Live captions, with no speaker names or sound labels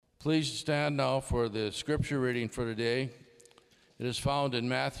Please stand now for the scripture reading for today. It is found in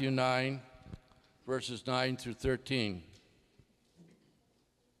Matthew 9, verses 9 through 13.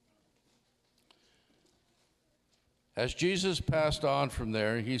 As Jesus passed on from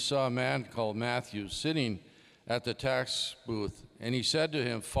there, he saw a man called Matthew sitting at the tax booth, and he said to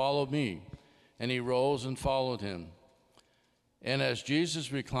him, "Follow me." And he rose and followed him. And as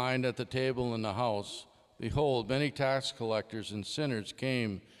Jesus reclined at the table in the house, behold, many tax collectors and sinners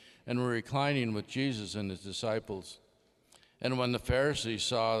came and were reclining with Jesus and his disciples. And when the Pharisees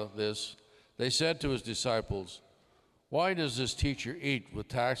saw this, they said to his disciples, "Why does this teacher eat with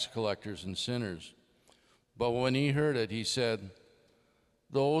tax collectors and sinners?" But when he heard it, he said,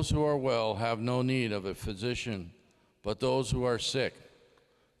 "Those who are well have no need of a physician, but those who are sick.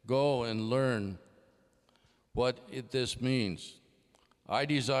 Go and learn what this means. I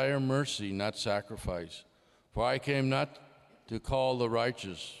desire mercy, not sacrifice, for I came not to call the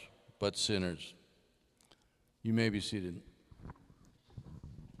righteous, but sinners." You may be seated.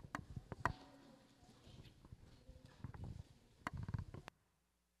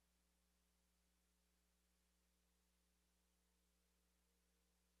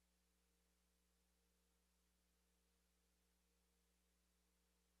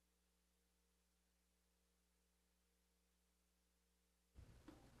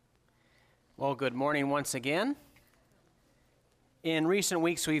 Well, good morning once again. In recent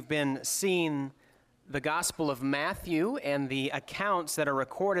weeks, we've been seeing the Gospel of Matthew and the accounts that are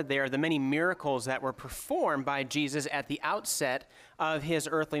recorded there, the many miracles that were performed by Jesus at the outset of his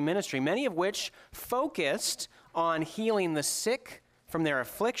earthly ministry, many of which focused on healing the sick from their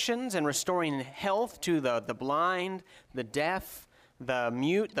afflictions and restoring health to the blind, the deaf, the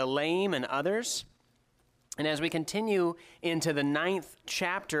mute, the lame, and others. And as we continue into the 9th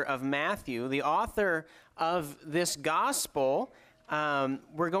chapter of Matthew, the author of this gospel,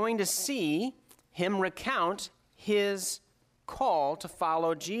 we're going to see him recount his call to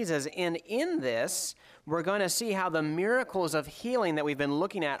follow Jesus. And in this, we're going to see how the miracles of healing that we've been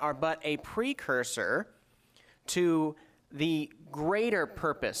looking at are but a precursor to the greater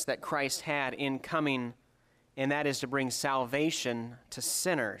purpose that Christ had in coming, and that is to bring salvation to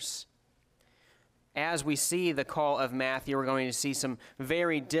sinners. As we see the call of Matthew, we're going to see some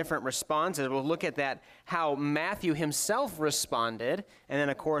very different responses. We'll look at that, how Matthew himself responded, and then,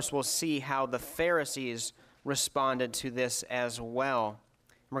 of course, we'll see how the Pharisees responded to this as well.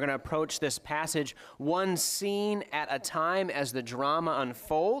 We're going to approach this passage one scene at a time as the drama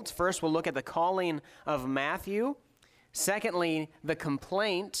unfolds. First, we'll look at the calling of Matthew. Secondly, the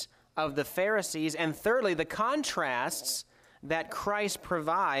complaint of the Pharisees. And thirdly, the contrasts that Christ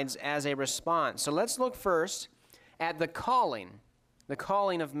provides as a response. So let's look first at the calling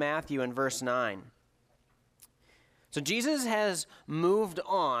of Matthew in verse 9. So Jesus has moved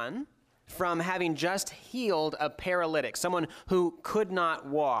on from having just healed a paralytic, someone who could not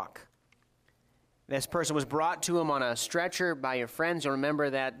walk. This person was brought to him on a stretcher by your friends. You'll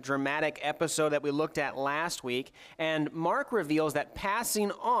remember that dramatic episode that we looked at last week. And Mark reveals that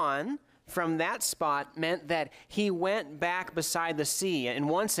passing on from that spot meant that he went back beside the sea. And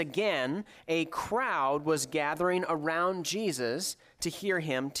once again, a crowd was gathering around Jesus to hear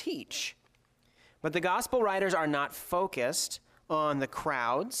him teach. But the gospel writers are not focused on the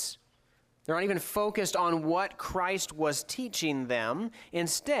crowds. They're not even focused on what Christ was teaching them.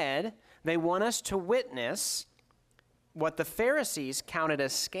 Instead, they want us to witness what the Pharisees counted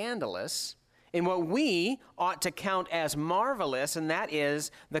as scandalous and what we ought to count as marvelous, and that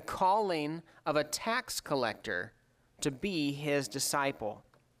is the calling of a tax collector to be his disciple.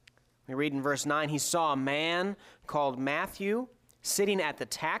 We read in verse 9, he saw a man called Matthew sitting at the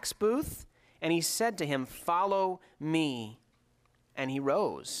tax booth, and he said to him, "Follow me." And he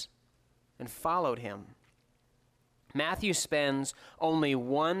rose and followed him. Matthew spends only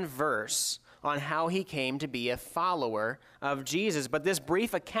one verse on how he came to be a follower of Jesus. But this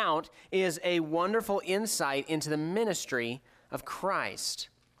brief account is a wonderful insight into the ministry of Christ.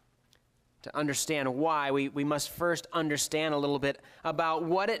 To understand why, we must first understand a little bit about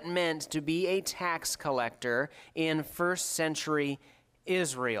what it meant to be a tax collector in first century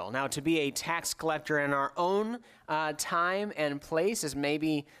Israel. Now, to be a tax collector in our own time and place is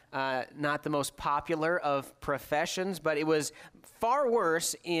maybe not the most popular of professions, but it was far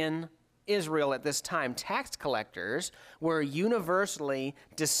worse in Israel at this time. Tax collectors were universally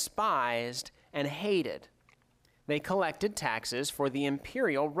despised and hated. They collected taxes for the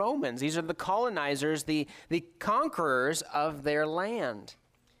imperial Romans. These are the colonizers, the conquerors of their land.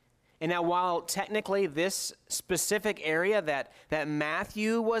 And now, while technically this specific area that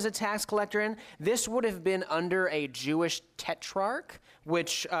Matthew was a tax collector in, this would have been under a Jewish tetrarch,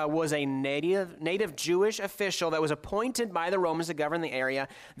 which was a native Jewish official that was appointed by the Romans to govern the area.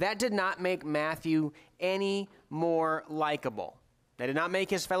 That did not make Matthew any more likable. That did not make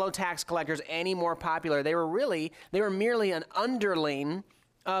his fellow tax collectors any more popular. They were merely an underling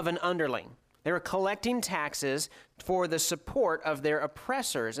of an underling. They were collecting taxes for the support of their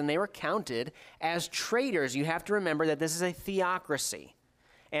oppressors, and they were counted as traitors. You have to remember that this is a theocracy.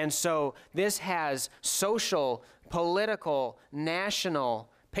 And so this has social, political, national,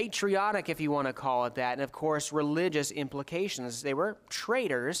 patriotic, if you want to call it that, and of course, religious implications. They were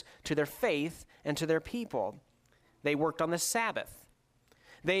traitors to their faith and to their people. They worked on the Sabbath.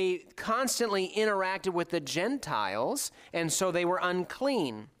 They constantly interacted with the Gentiles, and so they were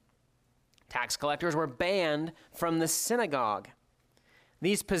unclean. Tax collectors were banned from the synagogue.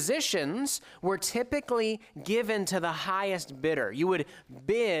 These positions were typically given to the highest bidder. You would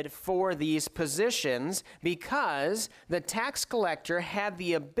bid for these positions because the tax collector had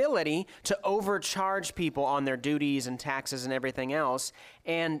the ability to overcharge people on their duties and taxes and everything else,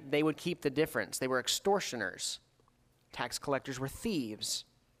 and they would keep the difference. They were extortioners. Tax collectors were thieves.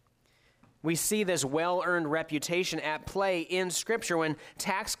 We see this well-earned reputation at play in Scripture. When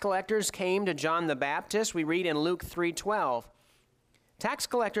tax collectors came to John the Baptist, we read in Luke 3:12, tax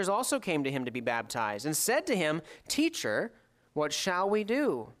collectors also came to him to be baptized and said to him, "Teacher, what shall we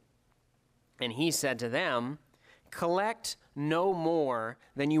do?" And he said to them, "Collect no more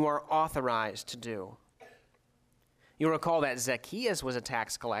than you are authorized to do." You'll recall that Zacchaeus was a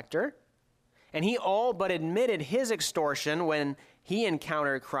tax collector, and he all but admitted his extortion when he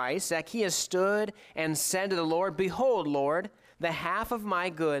encountered Christ. Zacchaeus stood and said to the Lord, "Behold, Lord, the half of my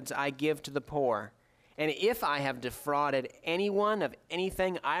goods I give to the poor. And if I have defrauded anyone of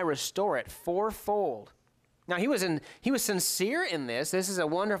anything, I restore it fourfold." Now, he was sincere in this. This is a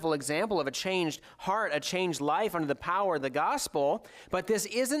wonderful example of a changed heart, a changed life under the power of the gospel. But this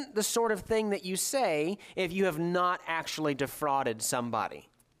isn't the sort of thing that you say if you have not actually defrauded somebody.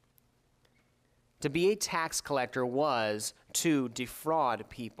 To be a tax collector was to defraud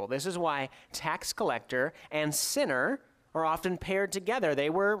people. This is why tax collector and sinner are often paired together.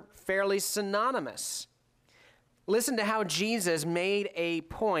 They were fairly synonymous. Listen to how Jesus made a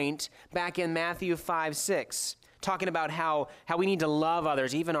point back in Matthew 5:6, talking about how we need to love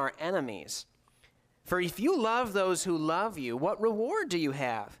others, even our enemies. "For if you love those who love you, what reward do you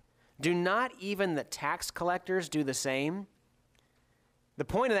have? Do not even the tax collectors do the same?" The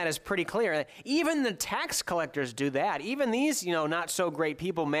point of that is pretty clear. Even the tax collectors do that. Even these, not so great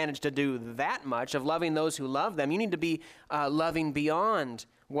people manage to do that much of loving those who love them. You need to be loving beyond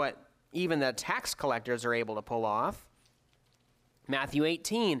what even the tax collectors are able to pull off. Matthew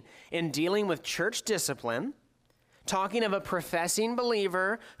 18, in dealing with church discipline, talking of a professing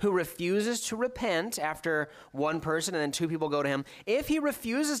believer who refuses to repent after one person and then two people go to him. If he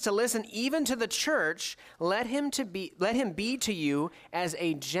refuses to listen even to the church, let him be to you as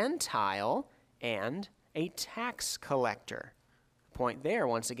a Gentile and a tax collector. The point there,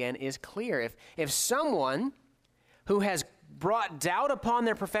 once again, is clear. If someone who has brought doubt upon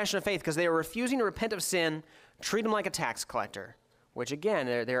their profession of faith because they are refusing to repent of sin, treat them like a tax collector, which again,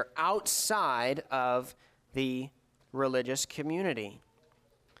 they're outside of the religious community.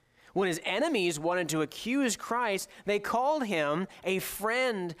 When his enemies wanted to accuse Christ, they called him a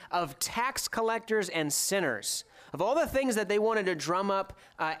friend of tax collectors and sinners. Of all the things that they wanted to drum up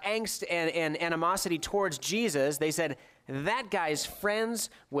angst and animosity towards Jesus, they said, that guy's friends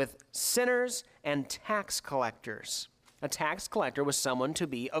with sinners and tax collectors. A tax collector was someone to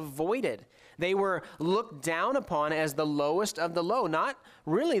be avoided. They were looked down upon as the lowest of the low, not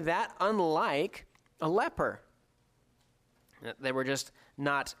really that unlike a leper. They were just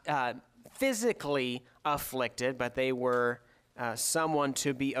not physically afflicted, but they were someone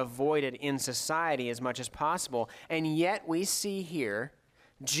to be avoided in society as much as possible. And yet we see here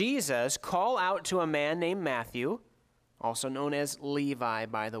Jesus call out to a man named Matthew, also known as Levi,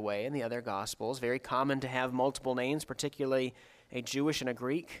 by the way, in the other Gospels. Very common to have multiple names, particularly a Jewish and a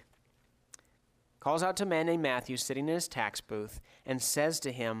Greek. Calls out to a man named Matthew sitting in his tax booth and says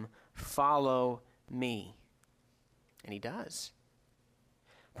to him, "Follow me." And he does.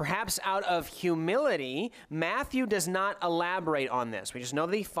 Perhaps out of humility, Matthew does not elaborate on this. We just know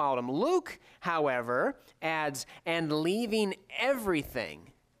that he followed him. Luke, however, adds, "And leaving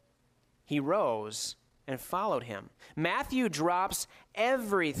everything, he rose and followed him." Matthew drops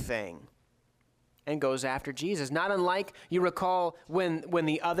everything and goes after Jesus. Not unlike, you recall, when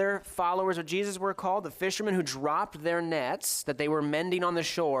the other followers of Jesus were called, the fishermen who dropped their nets that they were mending on the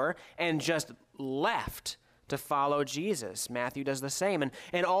shore and just left to follow Jesus. Matthew does the same.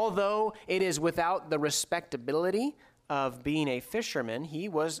 And although it is without the respectability of being a fisherman, he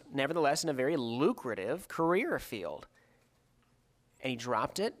was nevertheless in a very lucrative career field. And he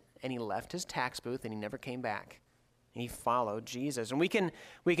dropped it, and he left his tax booth, and he never came back. He followed Jesus. And we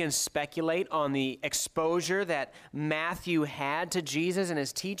can speculate on the exposure that Matthew had to Jesus and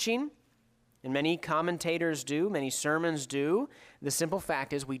his teaching. And many commentators do, many sermons do. The simple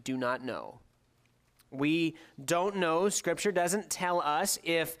fact is we do not know. We don't know. Scripture doesn't tell us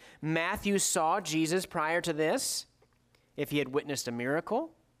if Matthew saw Jesus prior to this, if he had witnessed a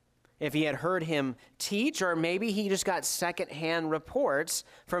miracle, if he had heard him teach, or maybe he just got secondhand reports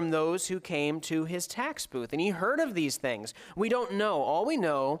from those who came to his tax booth and he heard of these things. We don't know. All we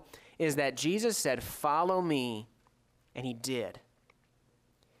know is that Jesus said, "Follow me," and he did.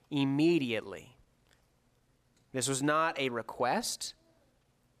 Immediately. This was not a request.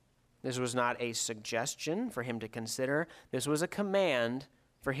 This was not a suggestion for him to consider. This was a command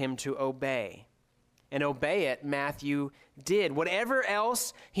for him to obey. And obey it, Matthew did. Whatever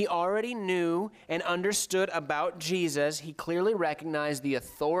else he already knew and understood about Jesus, he clearly recognized the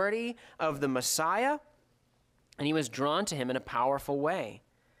authority of the Messiah, and he was drawn to him in a powerful way.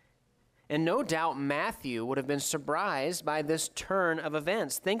 And no doubt Matthew would have been surprised by this turn of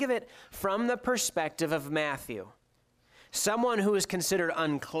events. Think of it from the perspective of Matthew. Someone who is considered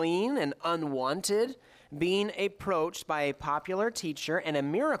unclean and unwanted, being approached by a popular teacher and a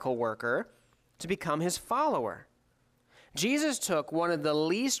miracle worker to become his follower. Jesus took one of the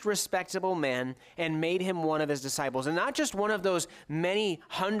least respectable men and made him one of his disciples. And not just one of those many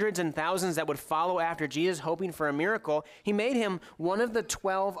hundreds and thousands that would follow after Jesus hoping for a miracle. He made him one of the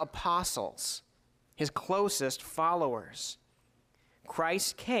 12 apostles, his closest followers.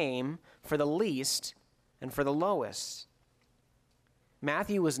 Christ came for the least and for the lowest.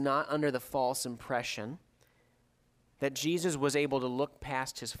 Matthew was not under the false impression that Jesus was able to look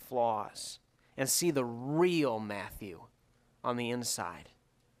past his flaws and see the real Matthew on the inside.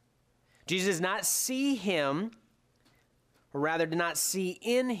 Jesus did not see him, or rather did not see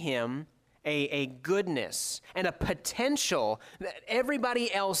in him a goodness and a potential that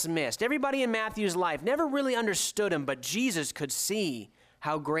everybody else missed. Everybody in Matthew's life never really understood him, but Jesus could see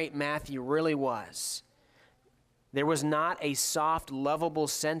how great Matthew really was. There was not a soft, lovable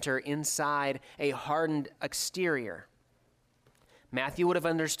center inside a hardened exterior. Matthew would have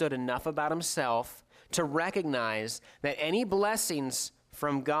understood enough about himself to recognize that any blessings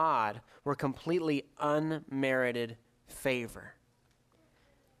from God were completely unmerited favor.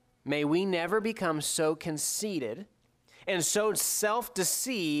 May we never become so conceited and so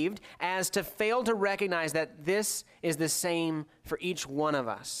self-deceived as to fail to recognize that this is the same for each one of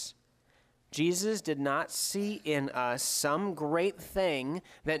us. Jesus did not see in us some great thing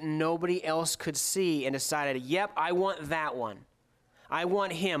that nobody else could see and decided, yep, I want that one. I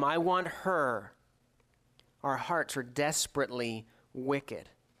want him. I want her. Our hearts are desperately wicked.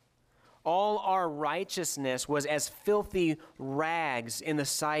 All our righteousness was as filthy rags in the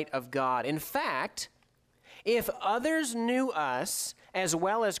sight of God. In fact, if others knew us as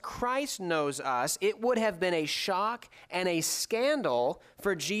well as Christ knows us, it would have been a shock and a scandal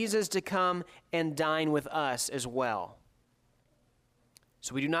for Jesus to come and dine with us as well.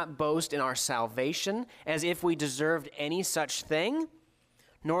 So we do not boast in our salvation as if we deserved any such thing,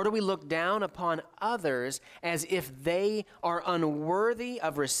 nor do we look down upon others as if they are unworthy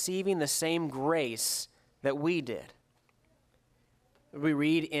of receiving the same grace that we did. We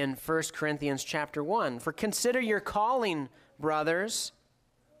read in 1 Corinthians chapter 1, "For consider your calling, brothers.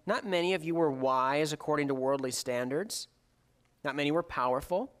 Not many of you were wise according to worldly standards. Not many were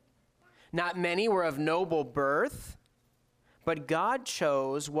powerful. Not many were of noble birth. But God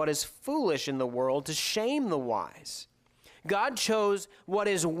chose what is foolish in the world to shame the wise. God chose what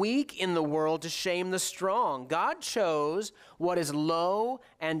is weak in the world to shame the strong. God chose what is low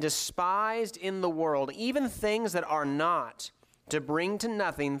and despised in the world, even things that are not, to bring to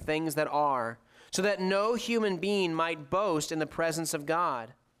nothing things that are, so that no human being might boast in the presence of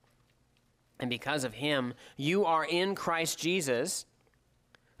God. And because of him, you are in Christ Jesus,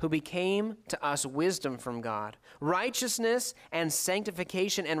 who became to us wisdom from God, righteousness and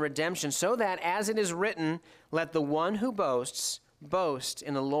sanctification and redemption, so that, as it is written, let the one who boasts, boast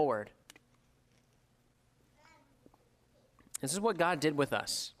in the Lord." This is what God did with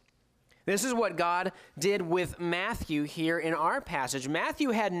us. This is what God did with Matthew here in our passage. Matthew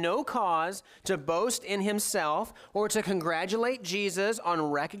had no cause to boast in himself or to congratulate Jesus on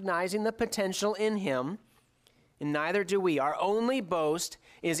recognizing the potential in him, and neither do we. Our only boast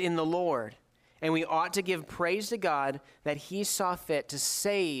is in the Lord, and we ought to give praise to God that he saw fit to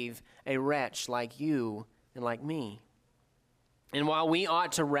save a wretch like you and like me. And while we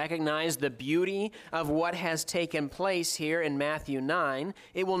ought to recognize the beauty of what has taken place here in Matthew 9,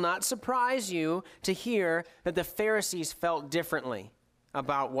 it will not surprise you to hear that the Pharisees felt differently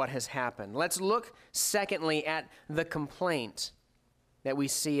about what has happened. Let's look, secondly, at the complaint that we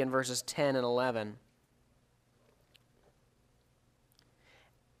see in verses 10 and 11.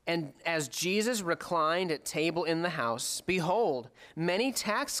 And as Jesus reclined at table in the house, behold, many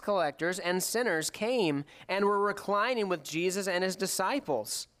tax collectors and sinners came and were reclining with Jesus and his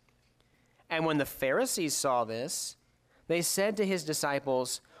disciples. And when the Pharisees saw this, they said to his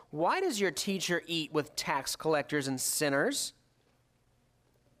disciples, "Why does your teacher eat with tax collectors and sinners?"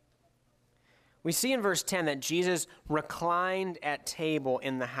 We see in verse 10 that Jesus reclined at table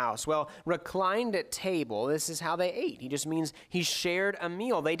in the house. Well, reclined at table, this is how they ate. He just means he shared a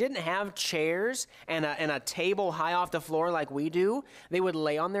meal. They didn't have chairs and a table high off the floor like we do. They would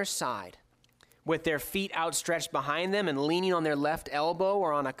lay on their side with their feet outstretched behind them and leaning on their left elbow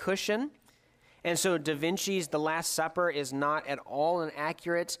or on a cushion. And so Da Vinci's The Last Supper is not at all an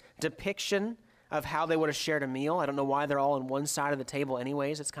accurate depiction of how they would have shared a meal. I don't know why they're all on one side of the table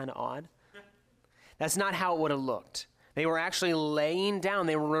anyways. It's kind of odd. That's not how it would have looked. They were actually laying down.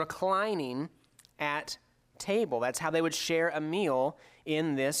 They were reclining at table. That's how they would share a meal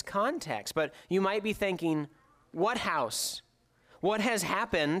in this context. But you might be thinking, what house? What has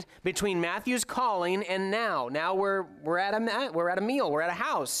happened between Matthew's calling and now? Now we're at a meal. We're at a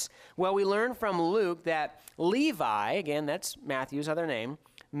house. Well, we learn from Luke that Levi, again, that's Matthew's other name,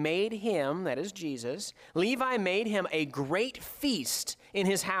 made him, that is Jesus, Levi made him a great feast in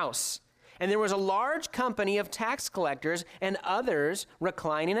his house. And there was a large company of tax collectors and others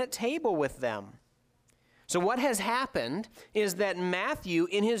reclining at table with them. So what has happened is that Matthew,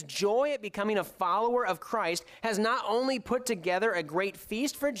 in his joy at becoming a follower of Christ, has not only put together a great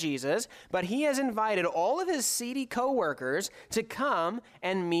feast for Jesus, but he has invited all of his seedy co-workers to come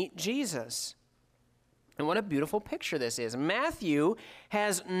and meet Jesus. And what a beautiful picture this is. Matthew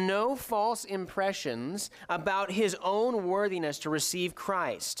has no false impressions about his own worthiness to receive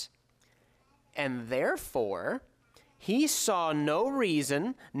Christ. And therefore, he saw no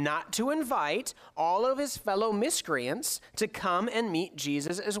reason not to invite all of his fellow miscreants to come and meet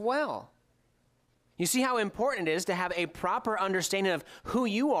Jesus as well. You see how important it is to have a proper understanding of who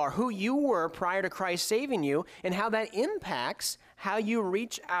you are, who you were prior to Christ saving you, and how that impacts how you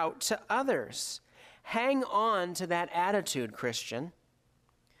reach out to others. Hang on to that attitude, Christian.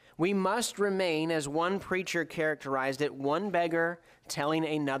 We must remain, as one preacher characterized it, one beggar telling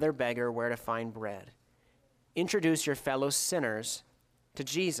another beggar where to find bread. Introduce your fellow sinners to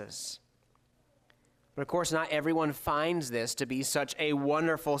Jesus. But of course, not everyone finds this to be such a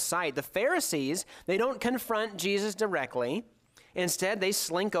wonderful sight. The Pharisees, they don't confront Jesus directly. Instead, they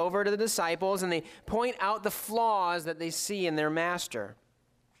slink over to the disciples and they point out the flaws that they see in their master.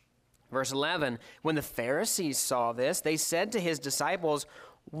 Verse 11, when the Pharisees saw this, they said to his disciples,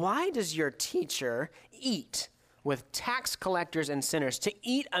 "Why does your teacher eat with tax collectors and sinners?" To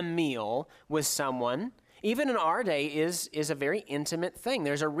eat a meal with someone, even in our day, is a very intimate thing.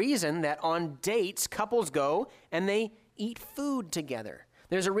 There's a reason that on dates, couples go and they eat food together.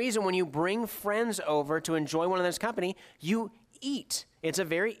 There's a reason when you bring friends over to enjoy one another's company, you eat. It's a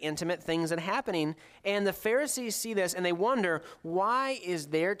very intimate thing that's happening. And the Pharisees see this and they wonder, why is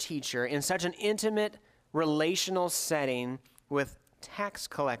their teacher in such an intimate relational setting with tax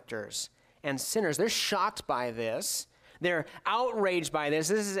collectors and sinners? They're shocked by this. They're outraged by this.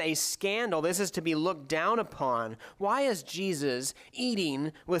 This is a scandal. This is to be looked down upon. Why is Jesus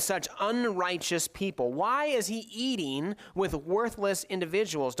eating with such unrighteous people? Why is he eating with worthless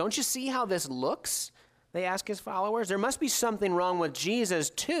individuals? Don't you see how this looks? They ask his followers. There must be something wrong with Jesus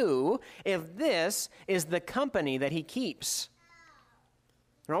too if this is the company that he keeps.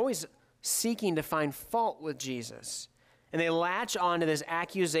 They're always seeking to find fault with Jesus. And they latch on to this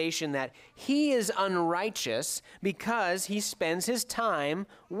accusation that he is unrighteous because he spends his time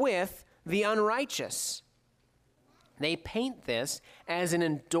with the unrighteous. They paint this as an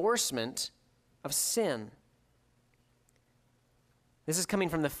endorsement of sin. This is coming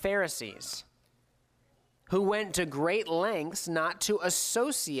from the Pharisees, who went to great lengths not to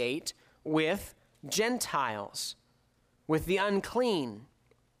associate with Gentiles, with the unclean,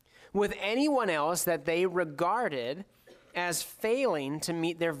 with anyone else that they regarded as failing to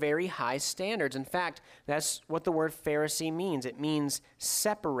meet their very high standards. In fact, that's what the word Pharisee means. It means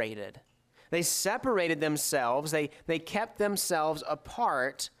separated. They separated themselves. They kept themselves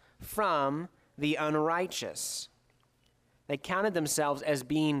apart from the unrighteous. They counted themselves as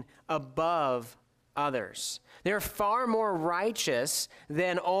being above others. They're far more righteous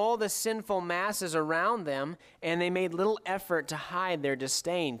than all the sinful masses around them, and they made little effort to hide their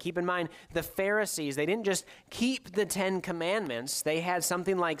disdain. Keep in mind, the Pharisees, they didn't just keep the 10 Commandments. They had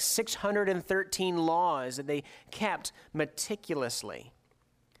something like 613 laws that they kept meticulously.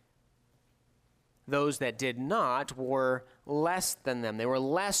 Those that did not were less than them. They were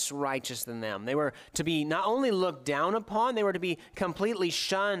less righteous than them. They were to be not only looked down upon, they were to be completely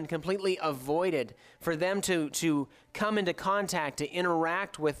shunned, completely avoided. For them to come into contact, to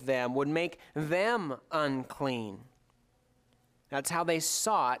interact with them, would make them unclean. That's how they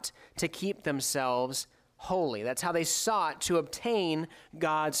sought to keep themselves holy. That's how they sought to obtain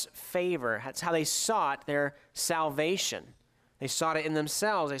God's favor. That's how they sought their salvation. They sought it in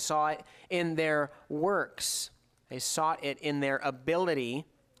themselves. They saw it in their works. They sought it in their ability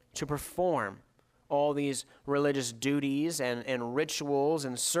to perform all these religious duties and rituals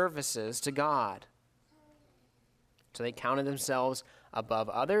and services to God. So they counted themselves above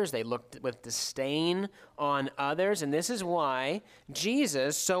others. They looked with disdain on others. And this is why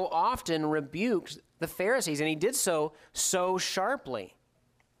Jesus so often rebuked the Pharisees, and he did so sharply.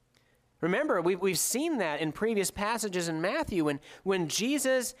 Remember, we've seen that in previous passages in Matthew. When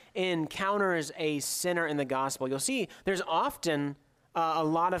Jesus encounters a sinner in the gospel, you'll see there's often a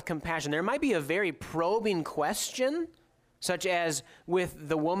lot of compassion. There might be a very probing question, such as with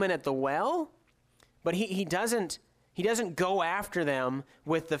the woman at the well, but he doesn't go after them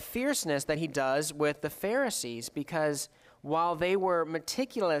with the fierceness that he does with the Pharisees, because while they were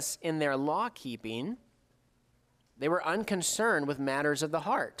meticulous in their law keeping, they were unconcerned with matters of the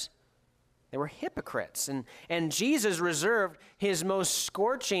heart. They were hypocrites. And Jesus reserved his most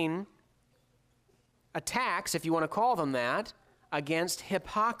scorching attacks, if you want to call them that, against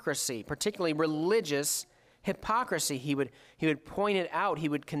hypocrisy, particularly religious hypocrisy. He would point it out. He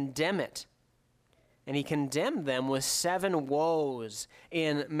would condemn it. And he condemned them with 7 woes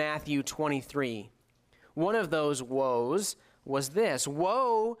in Matthew 23. One of those woes was this: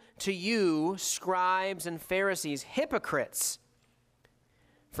 "Woe to you, scribes and Pharisees, hypocrites!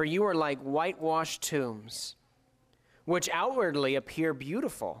 For you are like whitewashed tombs, which outwardly appear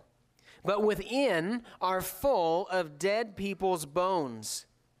beautiful, but within are full of dead people's bones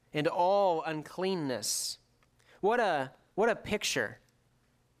and all uncleanness." What a picture.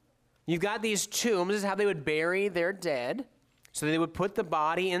 You've got these tombs. This is how they would bury their dead. So they would put the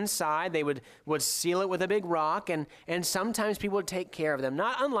body inside. They would seal it with a big rock, and sometimes people would take care of them.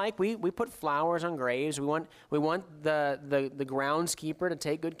 Not unlike we put flowers on graves. We want the groundskeeper to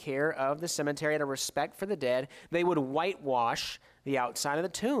take good care of the cemetery out of respect for the dead. They would whitewash the outside of the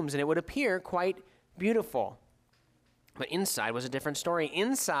tombs, and it would appear quite beautiful. But inside was a different story.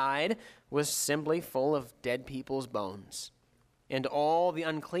 Inside was simply full of dead people's bones and all the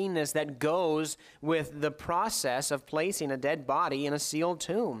uncleanness that goes with the process of placing a dead body in a sealed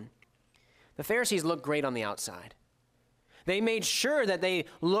tomb. The Pharisees looked great on the outside. They made sure that they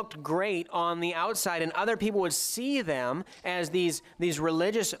looked great on the outside, and other people would see them as these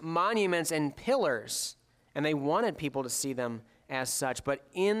religious monuments and pillars, and they wanted people to see them as such. But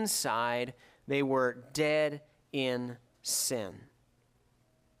inside, they were dead in sin.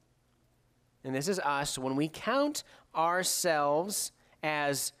 And this is us when we count ourselves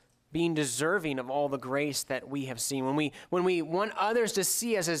as being deserving of all the grace that we have seen. When we want others to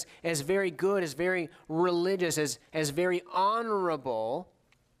see us as very good, as very religious, as very honorable,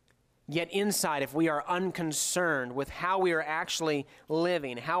 yet inside, if we are unconcerned with how we are actually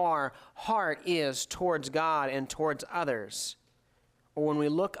living, how our heart is towards God and towards others, or when we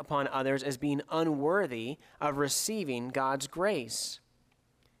look upon others as being unworthy of receiving God's grace.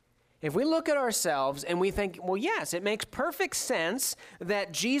 If we look at ourselves and we think, well, yes, it makes perfect sense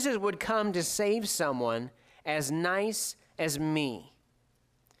that Jesus would come to save someone as nice as me,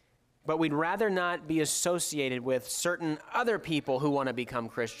 but we'd rather not be associated with certain other people who want to become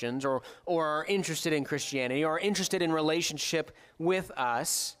Christians or are interested in Christianity or are interested in relationship with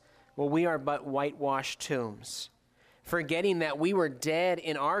us, well, we are but whitewashed tombs, forgetting that we were dead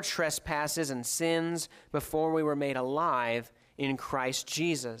in our trespasses and sins before we were made alive in Christ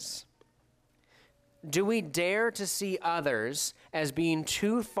Jesus. Do we dare to see others as being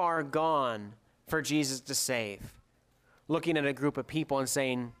too far gone for Jesus to save? Looking at a group of people and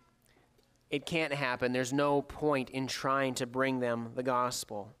saying, it can't happen. There's no point in trying to bring them the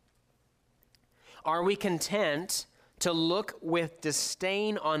gospel. Are we content to look with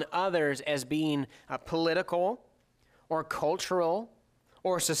disdain on others as being political or cultural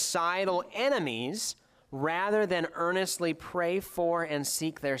or societal enemies rather than earnestly pray for and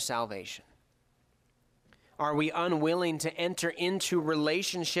seek their salvation? Are we unwilling to enter into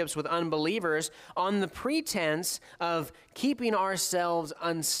relationships with unbelievers on the pretense of keeping ourselves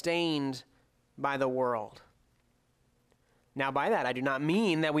unstained by the world? Now, by that, I do not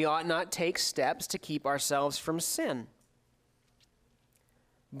mean that we ought not take steps to keep ourselves from sin.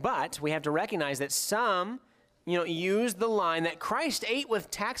 But we have to recognize that some, use the line that Christ ate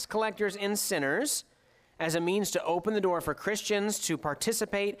with tax collectors and sinners as a means to open the door for Christians to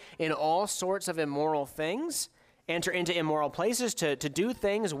participate in all sorts of immoral things, enter into immoral places, to do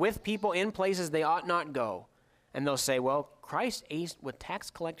things with people in places they ought not go. And they'll say, well, Christ ate with tax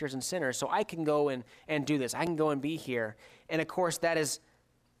collectors and sinners, so I can go and do this. I can go and be here. And of course, that is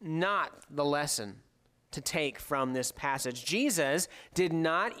not the lesson to take from this passage. Jesus did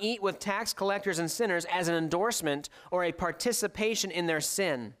not eat with tax collectors and sinners as an endorsement or a participation in their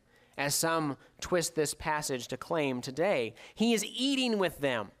sin, as some twist this passage to claim today. He is eating with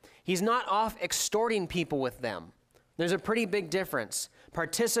them. He's not off extorting people with them. There's a pretty big difference,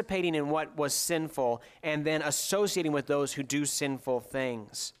 participating in what was sinful and then associating with those who do sinful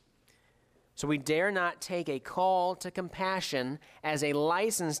things. So we dare not take a call to compassion as a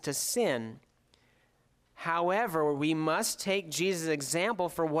license to sin. However, we must take Jesus' example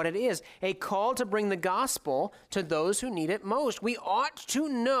for what it is, a call to bring the gospel to those who need it most. We ought to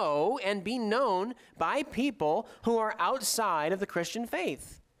know and be known by people who are outside of the Christian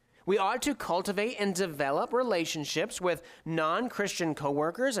faith. We ought to cultivate and develop relationships with non-Christian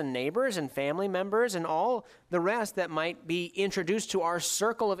coworkers and neighbors and family members and all the rest that might be introduced to our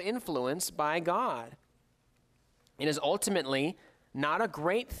circle of influence by God. It is ultimately not a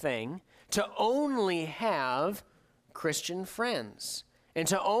great thing to only have Christian friends and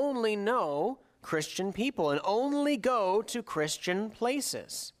to only know Christian people and only go to Christian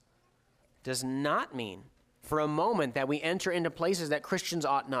places. It does not mean for a moment that we enter into places that Christians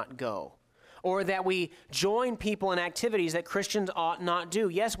ought not go, or that we join people in activities that Christians ought not do.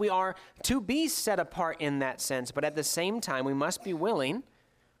 Yes, we are to be set apart in that sense, but at the same time, we must be willing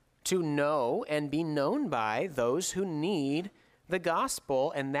to know and be known by those who need the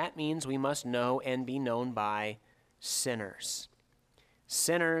gospel, and that means we must know and be known by sinners.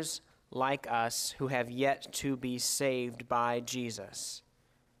 Sinners like us who have yet to be saved by Jesus.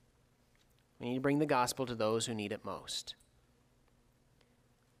 We need to bring the gospel to those who need it most.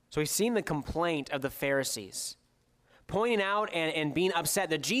 So we've seen the complaint of the Pharisees, pointing out and being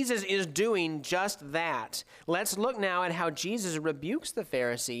upset that Jesus is doing just that. Let's look now at how Jesus rebukes the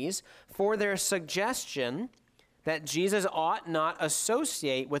Pharisees for their suggestion that Jesus ought not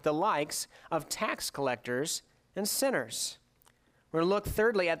associate with the likes of tax collectors and sinners. We're going to look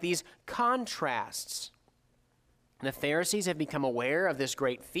thirdly at these contrasts. The Pharisees have become aware of this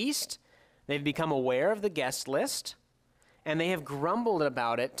great feast. They've become aware of the guest list, and they have grumbled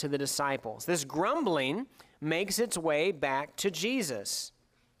about it to the disciples. This grumbling makes its way back to Jesus,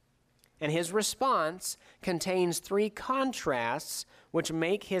 and his response contains three contrasts which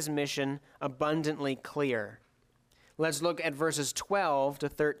make his mission abundantly clear. Let's look at verses 12 to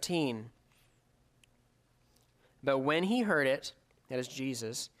 13. But when he heard it, that is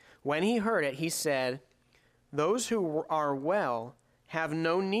Jesus, when he heard it, he said, "Those who are well have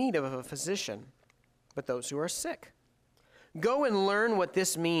no need of a physician, but those who are sick. Go and learn what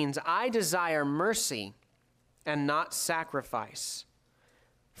this means. I desire mercy and not sacrifice.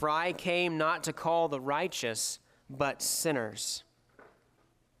 For I came not to call the righteous, but sinners."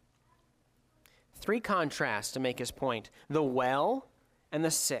 Three contrasts to make his point: the well and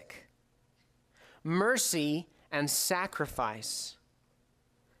the sick, mercy and sacrifice,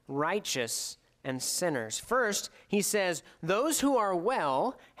 righteous and sinners. First, he says, those who are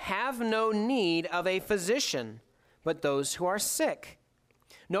well have no need of a physician, but those who are sick.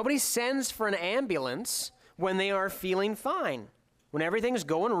 Nobody sends for an ambulance when they are feeling fine, when everything's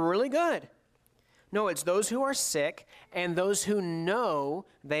going really good. No, it's those who are sick and those who know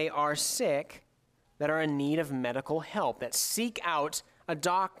they are sick that are in need of medical help, that seek out a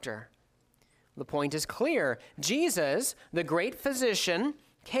doctor. The point is clear. Jesus, the great physician,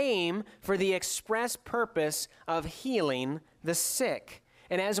 came for the express purpose of healing the sick.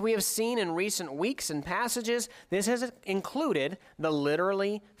 And as we have seen in recent weeks and passages, this has included the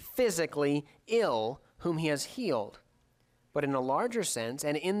literally, physically ill whom he has healed. But in a larger sense,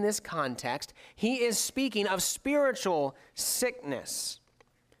 and in this context, he is speaking of spiritual sickness.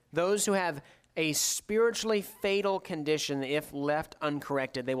 Those who have a spiritually fatal condition, if left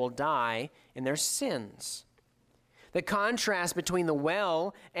uncorrected, they will die in their sins. The contrast between the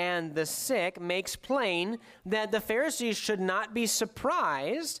well and the sick makes plain that the Pharisees should not be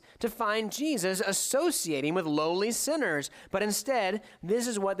surprised to find Jesus associating with lowly sinners, but instead, this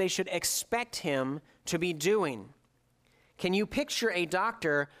is what they should expect him to be doing. Can you picture a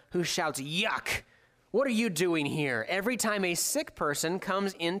doctor who shouts, "Yuck! What are you doing here?" every time a sick person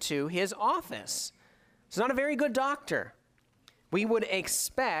comes into his office? It's not a very good doctor. We would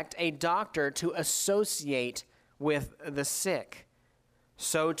expect a doctor to associate with the sick.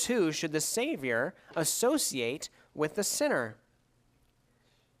 So too should the Savior associate with the sinner.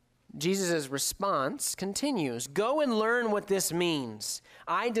 Jesus' response continues, "Go and learn what this means.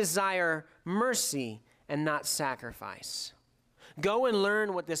 I desire mercy and not sacrifice." Go and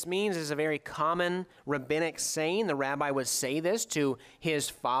learn what this means is a very common rabbinic saying. The rabbi would say this to his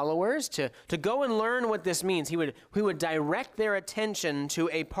followers, to go and learn what this means. He would direct their attention to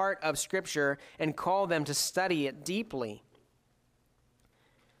a part of Scripture and call them to study it deeply.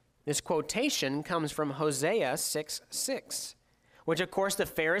 This quotation comes from Hosea 6:6, which of course the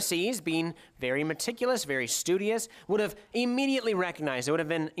Pharisees, being very meticulous, very studious, would have immediately recognized. They would have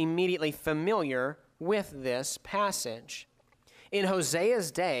been immediately familiar with this passage. In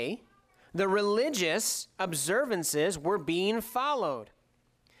Hosea's day, the religious observances were being followed,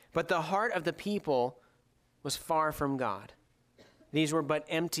 but the heart of the people was far from God. These were but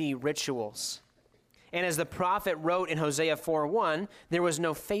empty rituals. And as the prophet wrote in Hosea 4:1, there was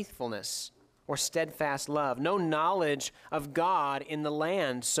no faithfulness or steadfast love, no knowledge of God in the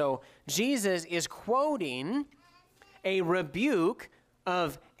land. So Jesus is quoting a rebuke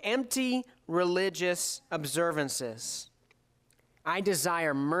of empty religious observances. I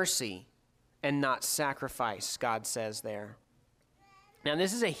desire mercy and not sacrifice, God says there. Now,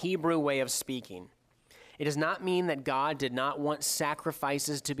 this is a Hebrew way of speaking. It does not mean that God did not want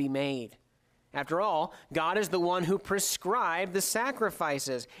sacrifices to be made. After all, God is the one who prescribed the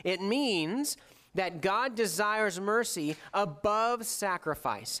sacrifices. It means that God desires mercy above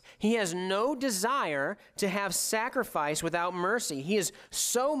sacrifice. He has no desire to have sacrifice without mercy. He is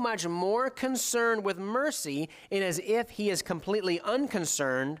so much more concerned with mercy, it is as if he is completely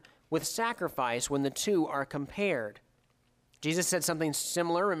unconcerned with sacrifice when the two are compared. Jesus said something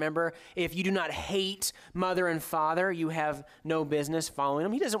similar. Remember, if you do not hate mother and father, you have no business following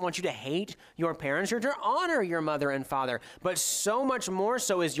him. He doesn't want you to hate your parents. You're to honor your mother and father. But so much more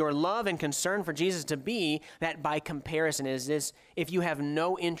so is your love and concern for Jesus to be that by comparison is this, if you have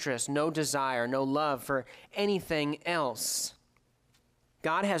no interest, no desire, no love for anything else.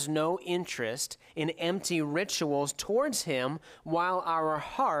 God has no interest in empty rituals towards him while our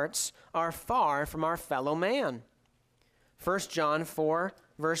hearts are far from our fellow man. 1 John 4,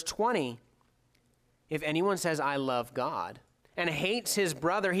 verse 20. If anyone says, "I love God," and hates his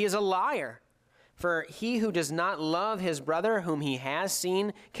brother, he is a liar. For he who does not love his brother whom he has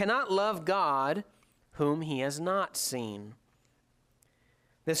seen cannot love God whom he has not seen.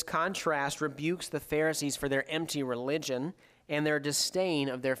 This contrast rebukes the Pharisees for their empty religion and their disdain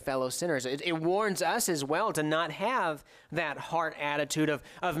of their fellow sinners. It warns us as well to not have that heart attitude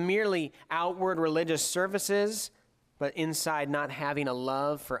of merely outward religious services, but inside not having a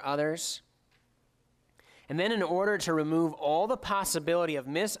love for others. And then in order to remove all the possibility of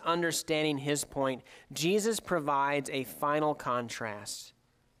misunderstanding his point, Jesus provides a final contrast.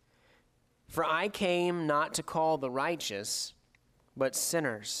 For I came not to call the righteous, but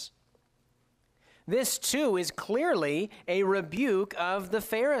sinners. This too is clearly a rebuke of the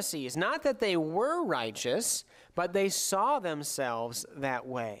Pharisees. Not that they were righteous, but they saw themselves that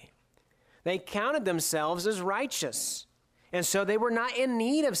way. They counted themselves as righteous, and so they were not in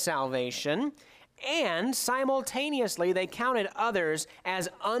need of salvation, and simultaneously they counted others as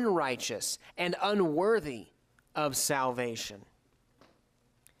unrighteous and unworthy of salvation.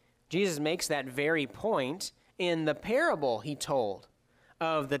 Jesus makes that very point in the parable he told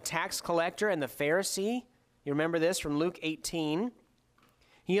of the tax collector and the Pharisee. You remember this from Luke 18.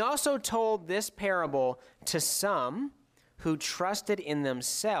 He also told this parable to some who trusted in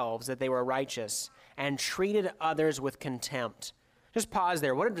themselves that they were righteous and treated others with contempt. Just pause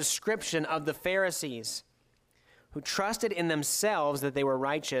there. What a description of the Pharisees who trusted in themselves that they were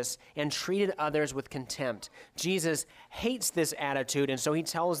righteous and treated others with contempt. Jesus hates this attitude, and so he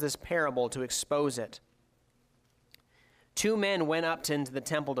tells this parable to expose it. 2 men went up into the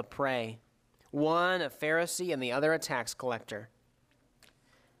temple to pray, one a Pharisee and the other a tax collector.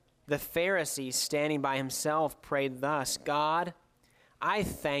 The Pharisee, standing by himself, prayed thus, "God, I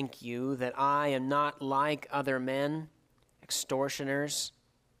thank you that I am not like other men, extortioners,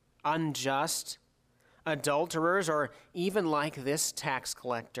 unjust, adulterers, or even like this tax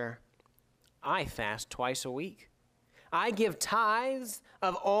collector. I fast twice a week I give tithes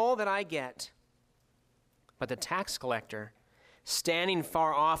of all that I get." But the tax collector, standing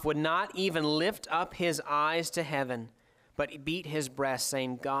far off, would not even lift up his eyes to heaven, but beat his breast,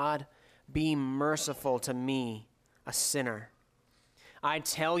 saying, "God, be merciful to me, a sinner." I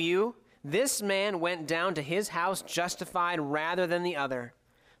tell you, this man went down to his house justified rather than the other.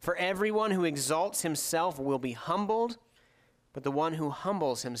 For everyone who exalts himself will be humbled, but the one who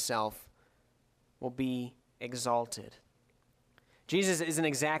humbles himself will be exalted. Jesus isn't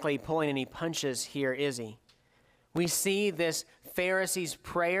exactly pulling any punches here, is he? We see this Pharisee's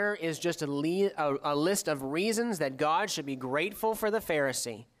prayer is just a list of reasons that God should be grateful for the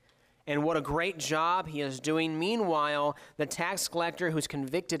Pharisee. And what a great job he is doing. Meanwhile, the tax collector who's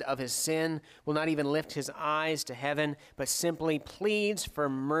convicted of his sin will not even lift his eyes to heaven, but simply pleads for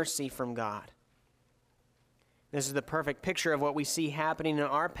mercy from God. This is the perfect picture of what we see happening in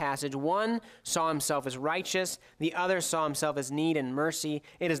our passage. One saw himself as righteous, the other saw himself as need and mercy.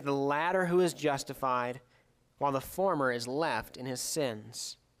 It is the latter who is justified, while the former is left in his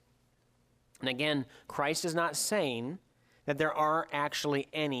sins. And again, Christ is not saying that there are actually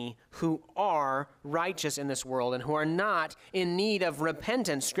any who are righteous in this world and who are not in need of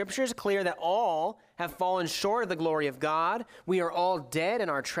repentance. Scripture is clear that all have fallen short of the glory of God. We are all dead in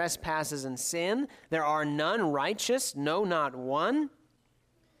our trespasses and sin. There are none righteous, no, not one.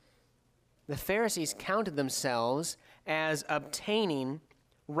 The Pharisees counted themselves as obtaining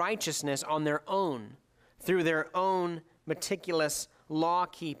righteousness on their own, through their own meticulous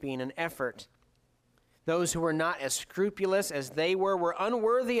law-keeping and effort. Those who were not as scrupulous as they were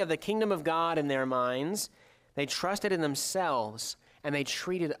unworthy of the kingdom of God in their minds. They trusted in themselves, and they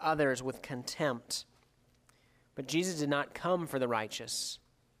treated others with contempt. But Jesus did not come for the righteous,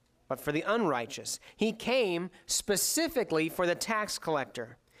 but for the unrighteous. He came specifically for the tax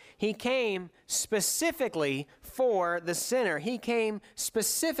collector. He came specifically for the sinner. He came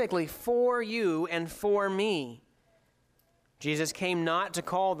specifically for you and for me. Jesus came not to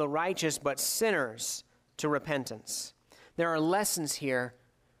call the righteous, but sinners to repentance. There are lessons here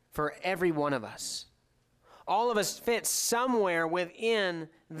for every one of us. All of us fit somewhere within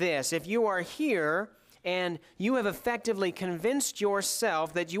this. If you are here and you have effectively convinced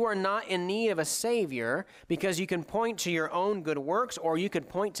yourself that you are not in need of a Savior because you can point to your own good works, or you could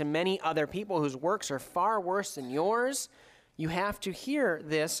point to many other people whose works are far worse than yours, you have to hear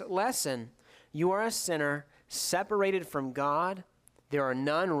this lesson. You are a sinner separated from God. There are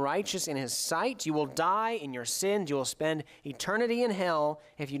none righteous in his sight. You will die in your sins. You will spend eternity in hell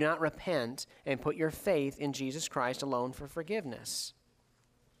if you do not repent and put your faith in Jesus Christ alone for forgiveness.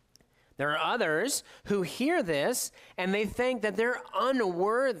 There are others who hear this and they think that they're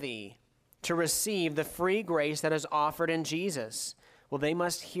unworthy to receive the free grace that is offered in Jesus. Well, they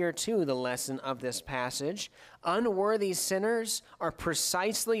must hear too the lesson of this passage. Unworthy sinners are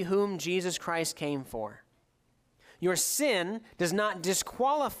precisely whom Jesus Christ came for. Your sin does not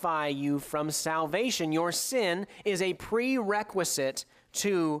disqualify you from salvation. Your sin is a prerequisite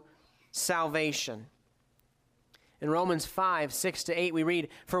to salvation. In Romans 5:6-8, we read,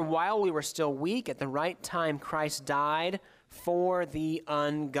 "For while we were still weak, at the right time Christ died for the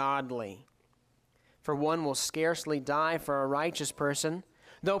ungodly. For one will scarcely die for a righteous person,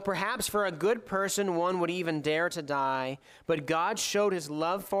 though perhaps for a good person one would even dare to die. But God showed his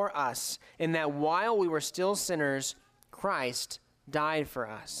love for us in that while we were still sinners, Christ died for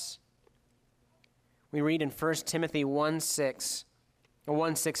us." We read in 1 Timothy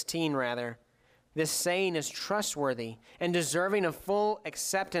 1:16 rather, "This saying is trustworthy and deserving of full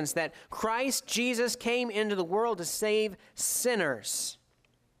acceptance, that Christ Jesus came into the world to save sinners."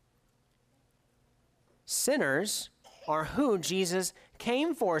 Sinners are who Jesus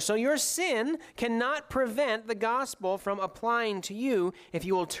came for. So your sin cannot prevent the gospel from applying to you if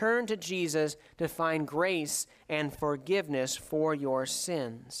you will turn to Jesus to find grace and forgiveness for your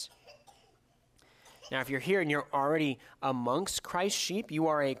sins. Now, if you're here and you're already amongst Christ's sheep, you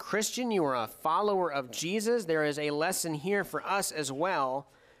are a Christian, you are a follower of Jesus, there is a lesson here for us as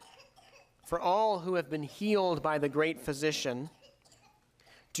well. For all who have been healed by the great physician,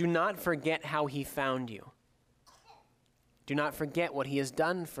 do not forget how he found you. Do not forget what he has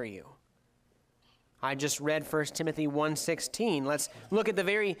done for you. I just read 1 Timothy 1:16. Let's look at the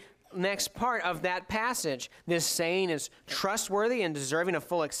very next part of that passage. "This saying is trustworthy and deserving of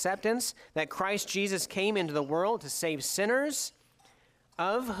full acceptance, that Christ Jesus came into the world to save sinners,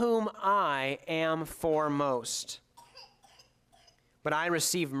 of whom I am foremost. But I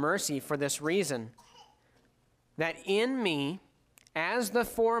receive mercy for this reason, that in me, as the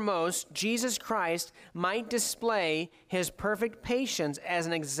foremost, Jesus Christ might display his perfect patience as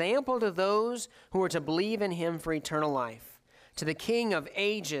an example to those who are to believe in him for eternal life. To the King of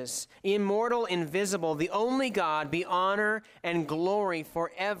ages, immortal, invisible, the only God, be honor and glory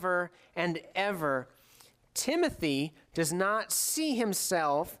forever and ever. Timothy does not see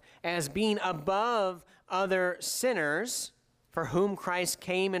himself as being above other sinners for whom Christ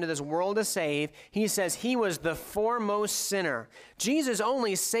came into this world to save. He says he was the foremost sinner. Jesus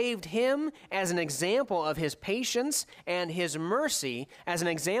only saved him as an example of his patience and his mercy, as an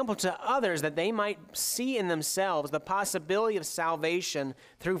example to others that they might see in themselves the possibility of salvation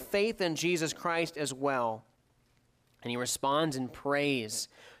through faith in Jesus Christ as well. And he responds in praise.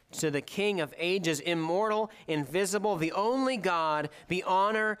 To the King of ages, immortal, invisible, the only God, be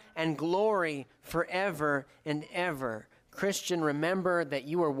honor and glory forever and ever. Christian, remember that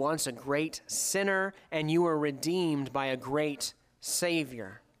you were once a great sinner and you were redeemed by a great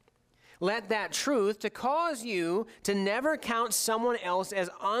Savior. Let that truth to cause you to never count someone else as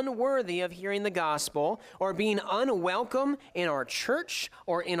unworthy of hearing the gospel or being unwelcome in our church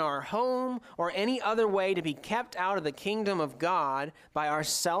or in our home or any other way to be kept out of the kingdom of God by our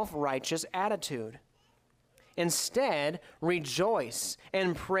self-righteous attitude. Instead, rejoice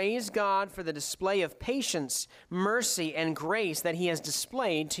and praise God for the display of patience, mercy, and grace that he has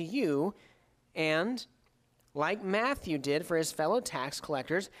displayed to you, and, like Matthew did for his fellow tax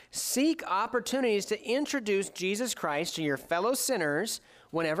collectors, seek opportunities to introduce Jesus Christ to your fellow sinners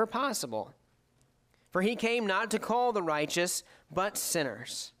whenever possible. For he came not to call the righteous, but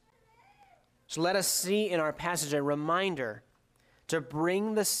sinners. So let us see in our passage a reminder to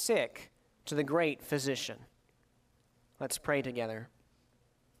bring the sick to the great physician. Let's pray together.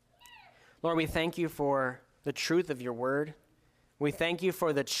 Lord, we thank you for the truth of your word. We thank you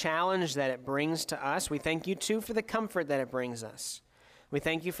for the challenge that it brings to us. We thank you, too, for the comfort that it brings us. We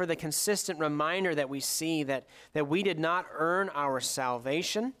thank you for the consistent reminder that we see that we did not earn our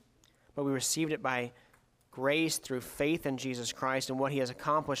salvation, but we received it by grace through faith in Jesus Christ and what he has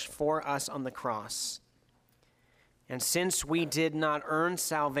accomplished for us on the cross. And since we did not earn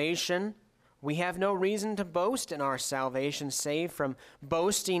salvation, we have no reason to boast in our salvation, save from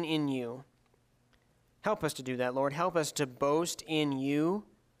boasting in you. Help us to do that, Lord. Help us to boast in you.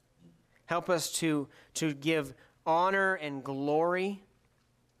 Help us to give honor and glory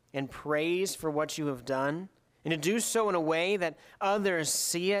and praise for what you have done, and to do so in a way that others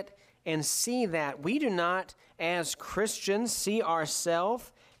see it and see that we do not, as Christians, see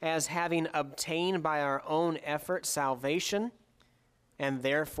ourselves as having obtained by our own effort salvation, and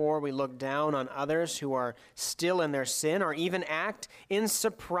therefore we look down on others who are still in their sin, or even act in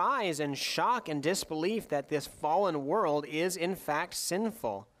surprise and shock and disbelief that this fallen world is in fact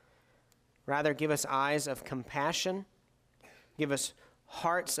sinful. Rather, give us eyes of compassion, give us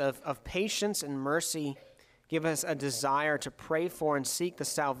hearts of patience and mercy, give us a desire to pray for and seek the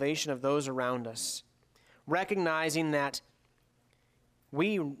salvation of those around us, recognizing that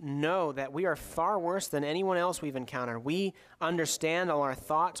we know that we are far worse than anyone else we've encountered. We understand all our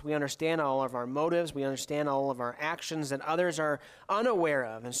thoughts. We understand all of our motives. We understand all of our actions that others are unaware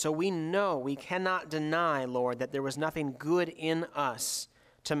of. And so we know, we cannot deny, Lord, that there was nothing good in us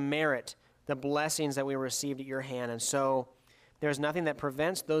to merit the blessings that we received at your hand. And so there's nothing that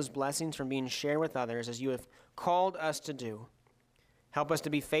prevents those blessings from being shared with others as you have called us to do. Help us to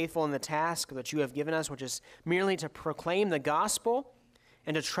be faithful in the task that you have given us, which is merely to proclaim the gospel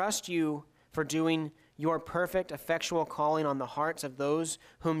and to trust you for doing your perfect, effectual calling on the hearts of those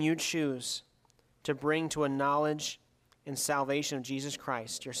whom you choose to bring to a knowledge and salvation of Jesus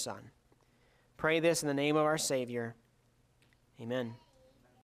Christ, your Son. Pray this in the name of our Savior. Amen.